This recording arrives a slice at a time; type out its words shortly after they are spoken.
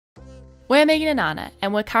We're Megan and Anna,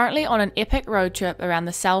 and we're currently on an epic road trip around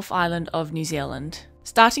the South Island of New Zealand.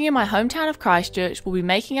 Starting in my hometown of Christchurch, we'll be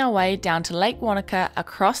making our way down to Lake Wanaka,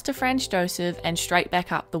 across to Franz Josef, and straight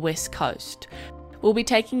back up the west coast. We'll be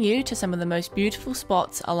taking you to some of the most beautiful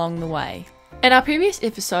spots along the way. In our previous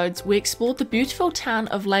episodes, we explored the beautiful town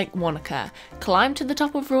of Lake Wanaka, climbed to the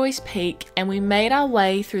top of Roy's Peak, and we made our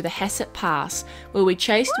way through the Hassett Pass, where we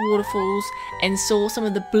chased waterfalls and saw some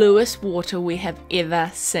of the bluest water we have ever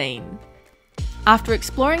seen. After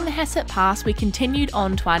exploring the Hassett Pass, we continued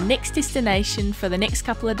on to our next destination for the next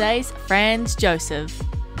couple of days, Franz Josef.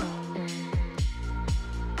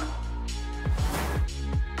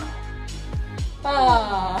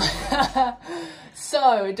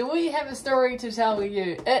 So, do we have a story to tell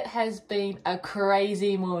you? It has been a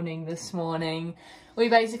crazy morning this morning. We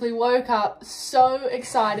basically woke up so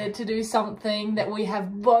excited to do something that we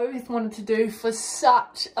have both wanted to do for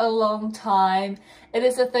such a long time. It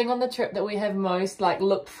is the thing on the trip that we have most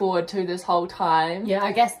looked forward to this whole time. Yeah,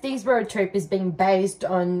 I guess this road trip is being based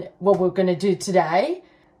on what we're going to do today.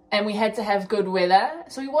 And we had to have good weather.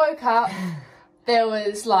 So we woke up, there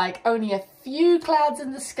was only a few clouds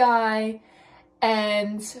in the sky,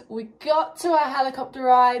 and we got to our helicopter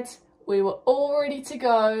rides. We were all ready to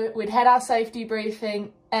go. We'd had our safety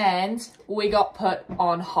briefing and we got put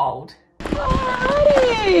on hold.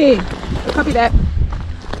 Alrighty! Copy that.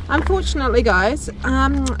 Unfortunately, guys,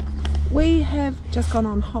 we have just gone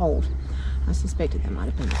on hold. I suspected that might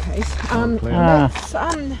have been the case.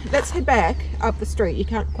 Let's head back up the street. You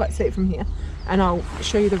can't quite see it from here, and I'll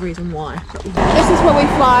show you the reason why. This is where we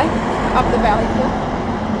fly up the valley here,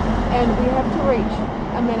 and we have to reach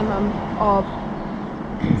a minimum of,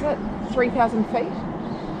 is it 3,000 feet?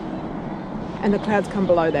 And the clouds come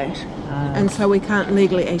below that, and so we can't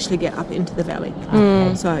legally actually get up into the valley.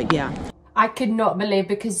 So yeah. I could not believe,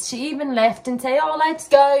 because she even left and said, oh, let's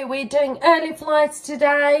go, we're doing early flights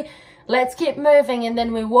today, let's keep moving. And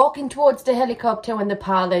then we're walking towards the helicopter when the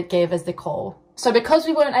pilot gave us the call. So because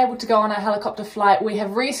we weren't able to go on our helicopter flight, we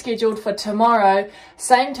have rescheduled for tomorrow,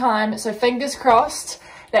 same time, so fingers crossed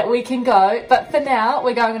that we can go. But for now,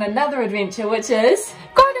 we're going on another adventure, which is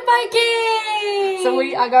quad biking! So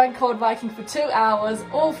we are going quad biking for 2 hours,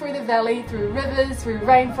 all through the valley, through rivers, through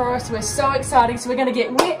rainforest. We're so exciting, so we're going to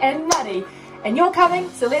get wet and muddy. And you're coming,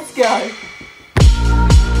 so let's go.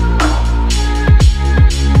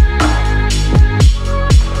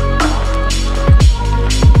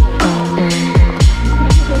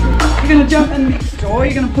 You're going to jump in next door,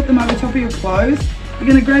 you're going to put them over top of your clothes. You're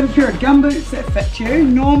going to grab a pair of gumboots that fit you.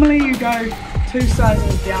 Normally you go 2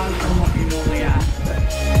 sizes down from what you normally are.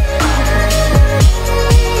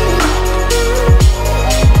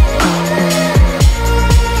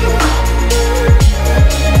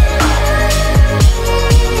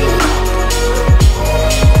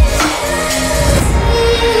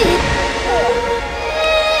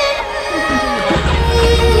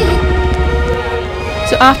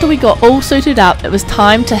 So after we got all suited up, it was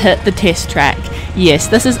time to hit the test track. Yes,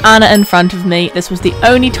 this is Anna in front of me. This was the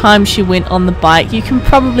only time she went on the bike. You can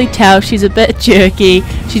probably tell she's a bit jerky.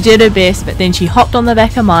 She did her best, but then she hopped on the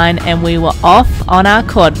back of mine and we were off on our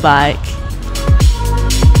quad bike.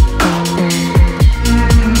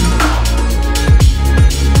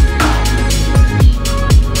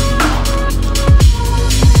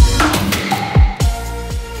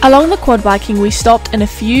 Along the quad biking, we stopped in a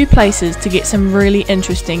few places to get some really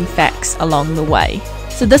interesting facts along the way.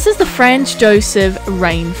 So this is the Franz Josef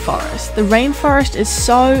rainforest. The rainforest is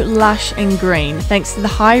so lush and green thanks to the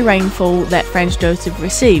high rainfall that Franz Josef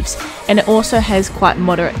receives, and it also has quite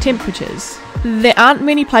moderate temperatures. There aren't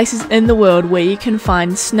many places in the world where you can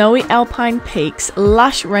find snowy alpine peaks,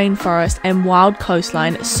 lush rainforest and wild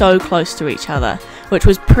coastline so close to each other, which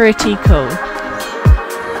was pretty cool.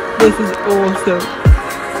 This is awesome.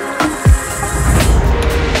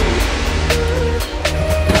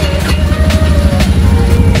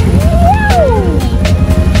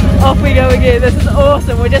 Off we go again. This is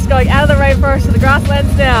awesome. We're just going out of the rainforest to the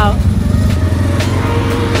grasslands now.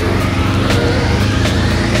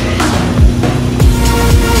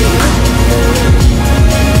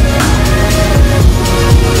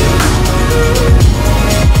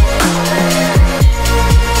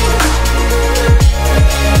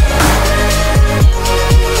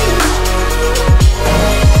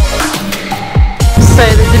 So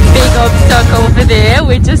there's a big obstacle over there.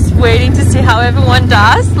 We're just waiting to see how everyone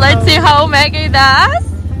does. Let's see how Maggie does.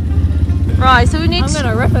 Right, so we need I'm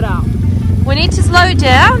gonna rip it up. We need to slow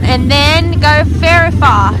down and then go very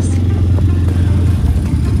fast.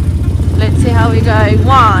 Let's see how we go.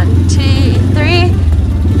 1, 2, 3.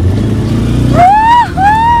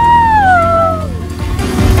 Woohoo!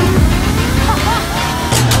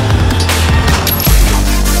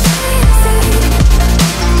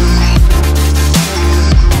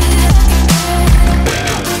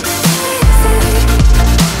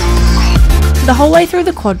 The whole way through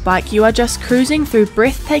the quad bike, you are just cruising through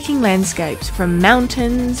breathtaking landscapes from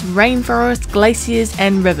mountains, rainforests, glaciers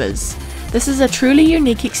and rivers. This is a truly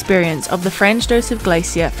unique experience of the Franz Josef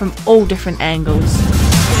Glacier from all different angles.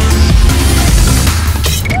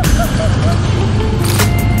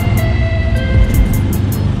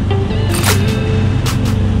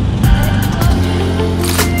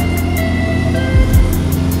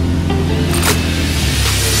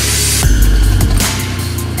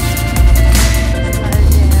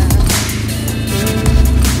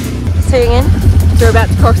 Say again? So we're about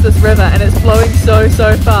to cross this river and it's flowing so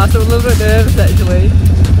fast. I'm a little bit nervous actually.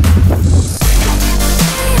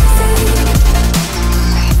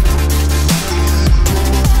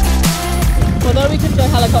 Although we could go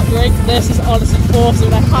helicoptering, this is honestly awesome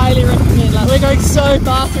and I highly recommend. Like, we're going so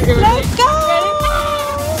fast through everything. Let's go!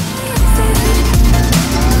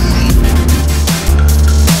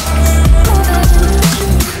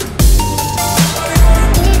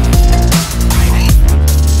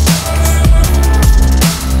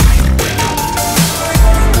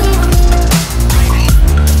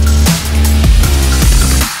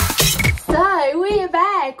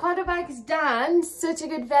 Done. Such a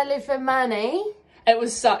good value for money. It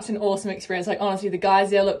was such an awesome experience. Like, honestly, the guys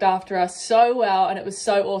there looked after us so well and it was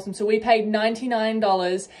so awesome. So we paid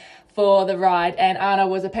 $99 for the ride and Anna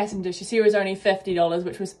was a passenger. She was only $50,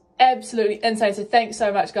 which was absolutely insane. So thanks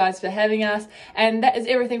so much, guys, for having us. And that is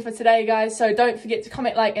everything for today, guys. So don't forget to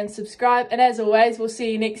comment, like and subscribe. And as always, we'll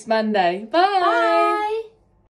see you next Monday. Bye. Bye.